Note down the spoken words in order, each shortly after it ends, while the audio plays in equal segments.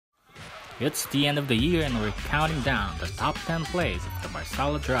It's the end of the year and we're counting down the top 10 plays of the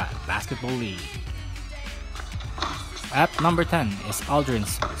Marsala Drive Basketball League. At number 10 is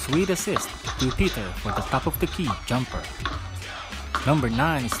Aldrin's sweet assist to Peter for the top of the key jumper. Number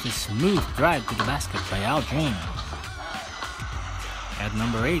 9 is the smooth drive to the basket by Aldrin. At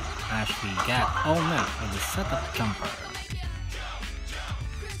number 8, Ashley got all net with the setup jumper.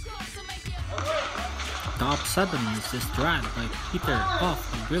 Top 7 is this drive by Peter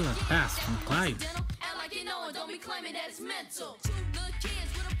off a brilliant pass from Clyde.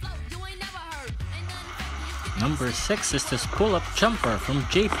 Number 6 is this pull-up jumper from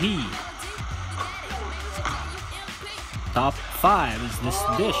JP. Top 5 is this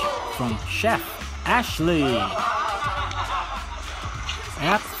dish from Chef Ashley.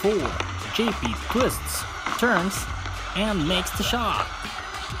 At 4, JP twists, turns, and makes the shot.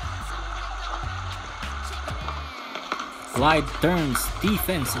 Clyde turns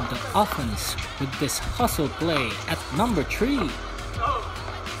defense into offense with this hustle play at number 3.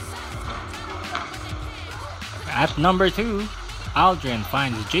 At number 2, Aldrin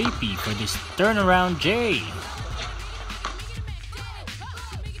finds JP for this turnaround J.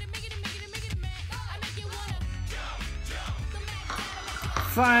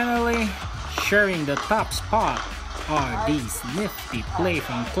 Finally, sharing the top spot are these nifty play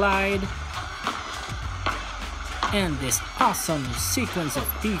from Clyde and this awesome sequence of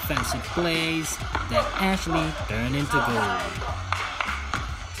defensive plays that Ashley turned into gold.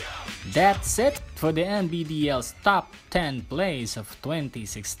 That's it for the NBDL's top 10 plays of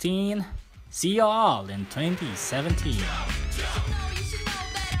 2016. See you all in 2017.